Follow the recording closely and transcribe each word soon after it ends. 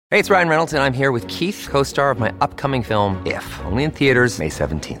Hey, it's Ryan Reynolds, and I'm here with Keith, co-star of my upcoming film, If, only in theaters May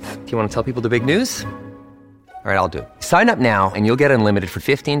 17th. Do you want to tell people the big news? All right, I'll do it. Sign up now and you'll get unlimited for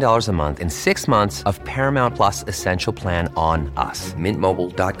 $15 a month and 6 months of Paramount Plus Essential Plan on us.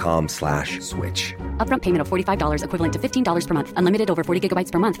 MintMobile.com/switch. Upfront payment of $45 equivalent to $15 per month. Unlimited over 40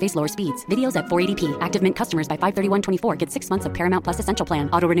 gigabytes per month. Face lower speeds. Videos at 480p. Active Mint customers by 531.24 get 6 months of Paramount Plus Essential Plan.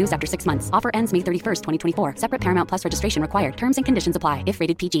 Auto renews after 6 months. Offer ends May 31st, 2024. Separate Paramount Plus registration required. Terms and conditions apply if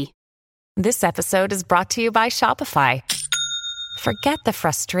rated PG. This episode is brought to you by Shopify. Forget the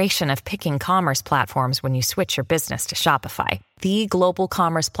frustration of picking commerce platforms when you switch your business to Shopify, the global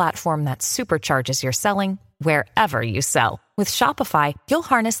commerce platform that supercharges your selling wherever you sell. With Shopify, you'll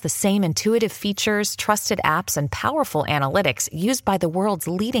harness the same intuitive features, trusted apps, and powerful analytics used by the world's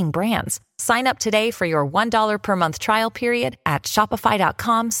leading brands. Sign up today for your $1 per month trial period at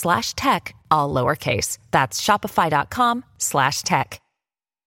shopify.com/tech, all lowercase. That's shopify.com/tech.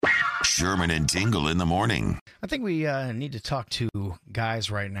 Sherman and Tingle in the morning. I think we need to talk to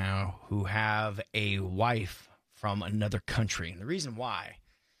guys right now who have a wife from another country. And the reason why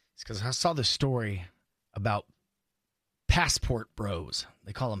is because I saw this story about passport bros.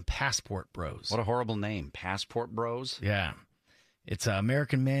 They call them passport bros. What a horrible name. Passport bros? Yeah. It's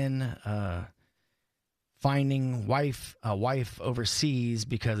American men finding a wife overseas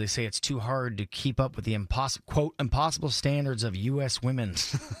because they say it's too hard to keep up with the impossible standards of U.S. women.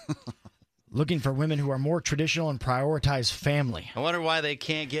 Looking for women who are more traditional and prioritize family. I wonder why they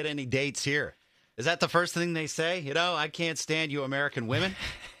can't get any dates here. Is that the first thing they say? You know, I can't stand you American women.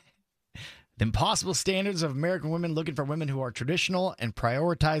 The impossible standards of American women looking for women who are traditional and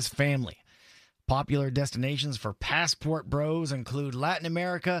prioritize family. Popular destinations for passport bros include Latin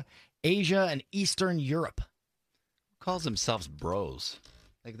America, Asia, and Eastern Europe. Who calls themselves bros?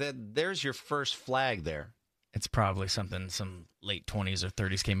 Like that. There's your first flag there. It's probably something some late 20s or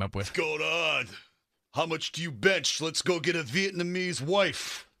 30s came up with. What's going on? How much do you bench? Let's go get a Vietnamese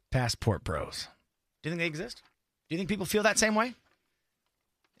wife. Passport bros. Do you think they exist? Do you think people feel that same way?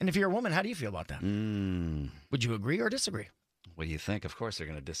 And if you're a woman, how do you feel about that? Would you agree or disagree? What do you think? Of course they're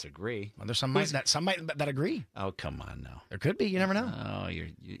going to disagree. Well, there's some might that agree. Oh, come on now. There could be. You never know. Oh, you're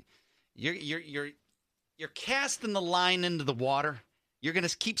casting the line into the water. You're going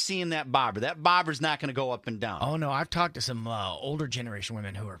to keep seeing that bobber. That bobber's not going to go up and down. Oh, no. I've talked to some older generation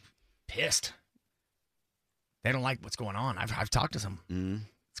women who are pissed. They don't like what's going on. I've talked to some.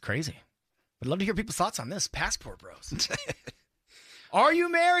 It's crazy. I'd love to hear people's thoughts on this. Passport bros. Are you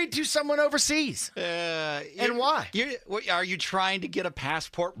married to someone overseas? And why? Are you trying to get a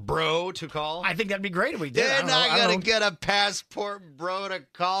passport bro to call? I think that'd be great if we did. They're not going to get a passport bro to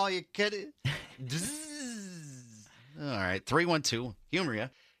call. You kidding? All right, 312, humor you.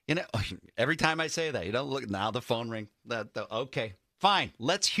 You know, every time I say that, look, now the phone ring. Okay, fine,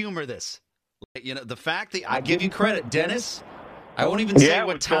 let's humor this. You know, the fact that I give you credit, Dennis. I won't even say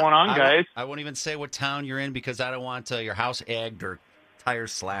what's going on, guys. I won't even say what town you're in because I don't want your house egged or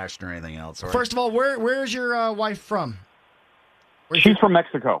tires slashed or anything else. First of all, where's your wife from? She's from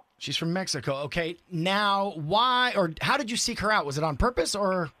Mexico. She's from Mexico. Okay, now why or how did you seek her out? Was it on purpose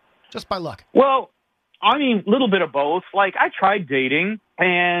or just by luck? Well, I mean, a little bit of both. Like, I tried dating,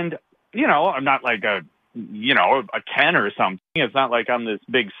 and, I'm not like a 10 or something. It's not like I'm this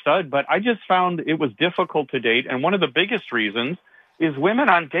big stud, but I just found it was difficult to date. And one of the biggest reasons is women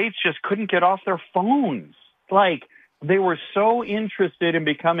on dates just couldn't get off their phones. Like, they were so interested in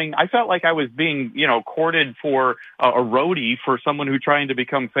becoming, I felt like I was being, courted for a roadie for someone who's trying to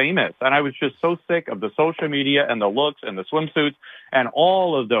become famous. And I was just so sick of the social media and the looks and the swimsuits and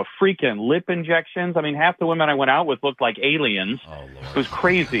all of the freaking lip injections. I mean, half the women I went out with looked like aliens. Oh, Lord. It was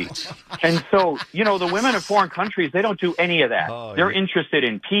crazy. And so, the women in foreign countries, they don't do any of that. They're interested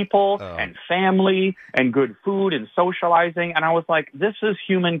in people and family and good food and socializing. And I was like, this is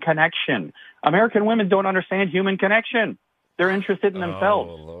human connection. American women don't understand human connection. They're interested in themselves.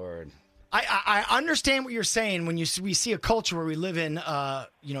 Oh, Lord. I understand what you're saying when we see a culture where we live in,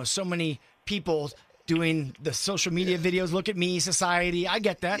 so many people doing the social media videos, look at me, society. I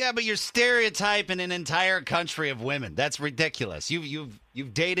get that. Yeah, but you're stereotyping an entire country of women. That's ridiculous. You've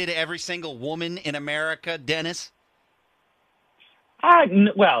dated every single woman in America, Dennis?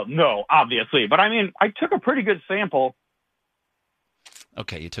 Well, no, obviously. But, I mean, I took a pretty good sample.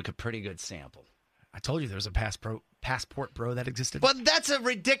 Okay, you took a pretty good sample. I told you there was a passport bro that existed. But that's a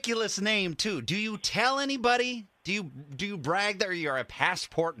ridiculous name, too. Do you tell anybody? Do you brag that you're a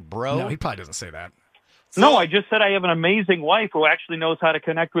passport bro? No, he probably doesn't say that. No, I just said I have an amazing wife who actually knows how to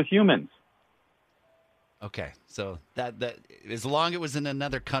connect with humans. Okay, so that as long as it was in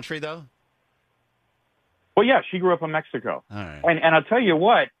another country, though? Well, yeah, she grew up in Mexico. All right. And I'll tell you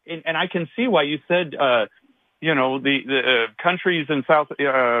what, and I can see why you said, the countries in South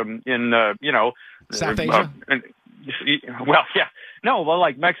Asia.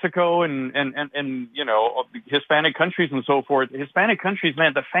 Like Mexico and Hispanic countries and so forth. Hispanic countries,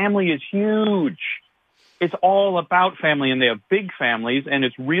 man, the family is huge. It's all about family, and they have big families, and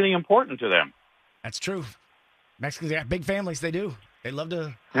it's really important to them. That's true. Mexicans got big families. They do. They love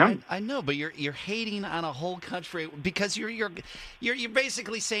to. Yeah. I know, but you're hating on a whole country because you're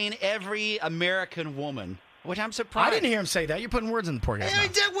basically saying every American woman. Which I'm surprised. I didn't hear him say that. You're putting words in the poor guy's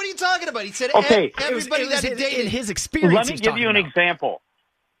mouth. What are you talking about? He said Okay. everybody that he dated. In his experience. Let me give you an example.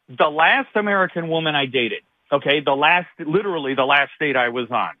 The last American woman I dated, okay, literally the last date I was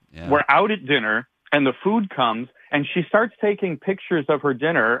on, we're out at dinner, and the food comes, and she starts taking pictures of her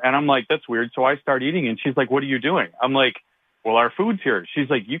dinner, and I'm like, that's weird. So I start eating, and she's like, what are you doing? I'm like, well, our food's here. She's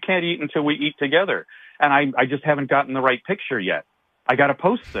like, you can't eat until we eat together. And I just haven't gotten the right picture yet. I got to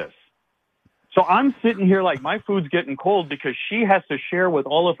post this. So I'm sitting here like my food's getting cold because she has to share with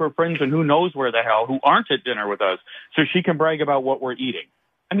all of her friends and who knows where the hell who aren't at dinner with us so she can brag about what we're eating.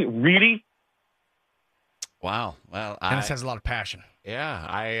 I mean, really? Wow. Well, Dennis has a lot of passion. Yeah,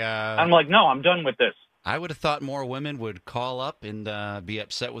 I'm like, no, I'm done with this. I would have thought more women would call up and be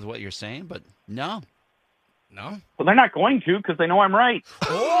upset with what you're saying, but no. Well, they're not going to because they know I'm right.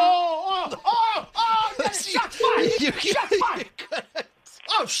 Shots fired! Shots fired!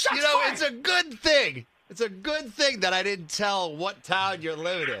 Oh, shots fired! It's a good thing. It's a good thing that I didn't tell what town you're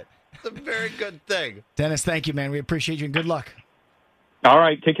living in. It's a very good thing. Dennis, thank you, man. We appreciate you and good luck. All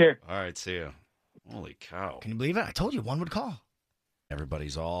right, take care. All right, see you. Holy cow. Can you believe it? I told you one would call.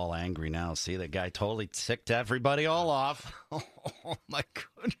 Everybody's all angry now. See, that guy totally ticked everybody all off. Oh, my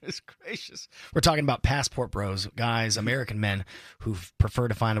goodness gracious. We're talking about passport bros, guys, American men who prefer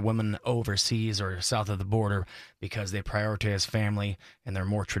to find a woman overseas or south of the border because they prioritize family and they're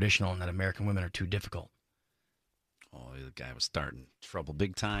more traditional and that American women are too difficult. Oh, the guy was starting trouble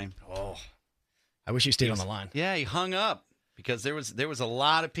big time. Oh, I wish you stayed on the line. Yeah, he hung up because there was a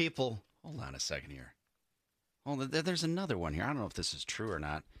lot of people. Hold on a second here. Oh, there's another one here. I don't know if this is true or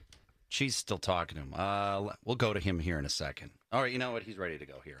not. She's still talking to him. We'll go to him here in a second. All right, you know what? He's ready to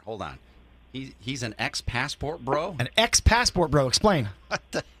go here. Hold on. He's an ex-passport bro? An ex-passport bro. Explain. What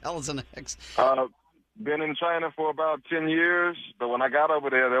the hell is an ex? Been in China for about 10 years, but when I got over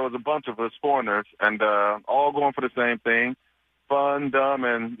there was a bunch of us foreigners, and all going for the same thing. Fun, dumb,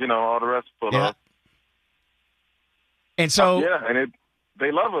 and, all the rest for us. And so...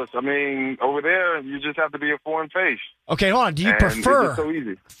 They love us. I mean, over there, you just have to be a foreign face. Okay, hold on. Do you prefer so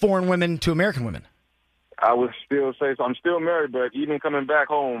easy. Foreign women to American women? I would still say so. I'm still married, but even coming back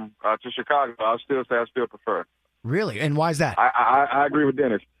home to Chicago, I still say I still prefer. Really? And why is that? I agree with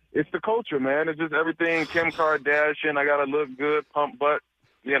Dennis. It's the culture, man. It's just everything. Kim Kardashian, I got to look good, pump butt,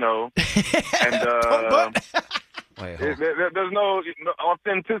 And Pump butt? Wait, there's no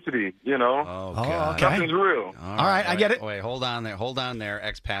authenticity, Oh, God. Okay. Nothing's real. All right, I get it. Wait, hold on there,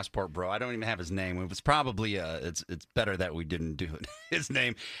 ex-passport bro. I don't even have his name. It was probably it's better that we didn't do it. His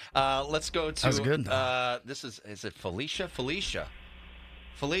name. Let's go to. That was good. This is it Felicia? Felicia.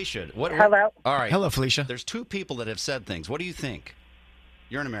 What? Hello. All right. Hello, Felicia. There's two people that have said things. What do you think?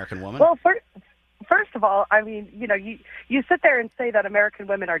 You're an American woman. Well, first of all, I mean, you sit there and say that American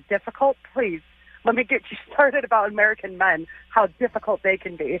women are difficult. Please. Let me get you started about American men, how difficult they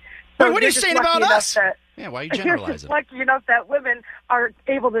can be. So Wait, what are you saying about us? Yeah, why are you You're generalizing? just lucky enough that women aren't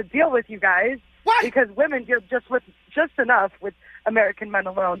able to deal with you guys. What? Because women deal just enough with American men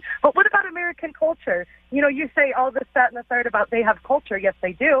alone. But what about American culture? You say all this, that, and the third about they have culture. Yes,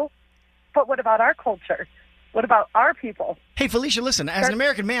 they do. But what about our culture? What about our people? Hey, Felicia, listen. As an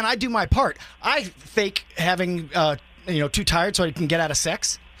American man, I do my part. I fake having, too tired so I can get out of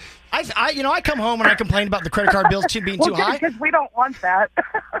sex. I come home and I complain about the credit card bills being too high. Because we don't want that.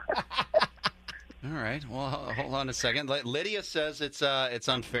 All right. Well, hold on a second. Lydia says it's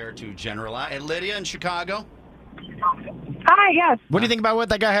unfair to generalize. Hey, Lydia in Chicago. Hi, yes. What do you think about what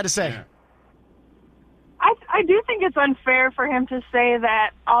that guy had to say? Yeah. I do think it's unfair for him to say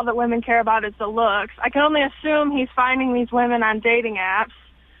that all that women care about is the looks. I can only assume he's finding these women on dating apps,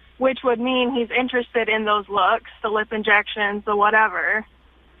 which would mean he's interested in those looks, the lip injections, the whatever.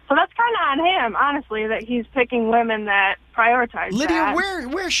 So that's kind of on him, honestly, that he's picking women that prioritize Lydia, that.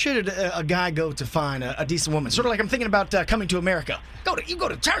 where should a guy go to find a decent woman? Sort of like I'm thinking about coming to America. You go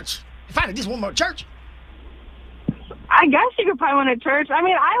to church. You find a decent woman at church. I guess you could find one at church. I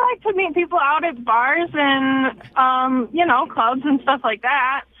mean, I like to meet people out at bars and, clubs and stuff like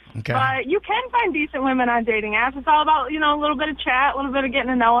that. Okay. But you can find decent women on dating apps. It's all about, a little bit of chat, a little bit of getting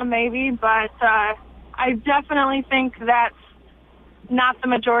to know them maybe. But I definitely think that's not the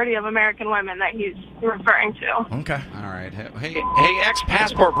majority of American women that he's referring to. Okay. All right. Hey,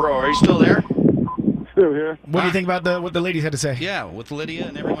 ex-passport bro, are you still there? Still here. What do you think about what the ladies had to say? Yeah, with Lydia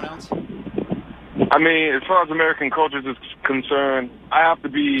and everyone else. I mean, as far as American culture is concerned, I have to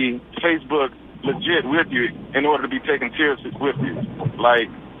be Facebook legit with you in order to be taken seriously with you. Like,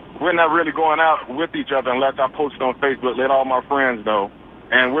 we're not really going out with each other unless I post it on Facebook, let all my friends know.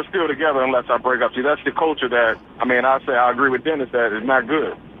 And we're still together unless I break up. See, that's the culture that, I agree with Dennis that is not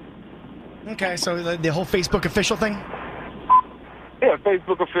good. Okay, so the whole Facebook official thing? Yeah,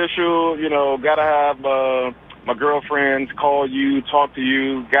 Facebook official, gotta have my girlfriends call you, talk to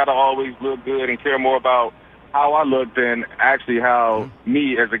you, gotta always look good and care more about how I look than actually how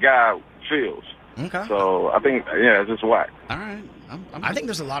me as a guy feels. Okay. So I think, it's just whack. All right. I think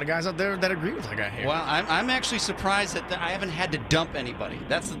there's a lot of guys out there that agree with that guy here. Well, I'm actually surprised that I haven't had to dump anybody.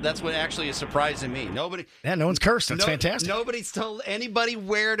 That's what actually is surprising me. Nobody. Yeah, no one's cursed. That's fantastic. Nobody's told anybody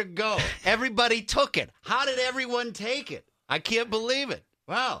where to go. Everybody took it. How did everyone take it? I can't believe it.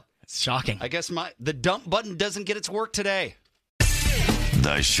 Wow. It's shocking. I guess the dump button doesn't get its work today.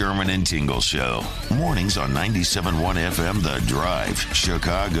 The Sherman and Tingle Show. Mornings on 97.1 FM The Drive,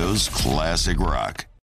 Chicago's classic rock.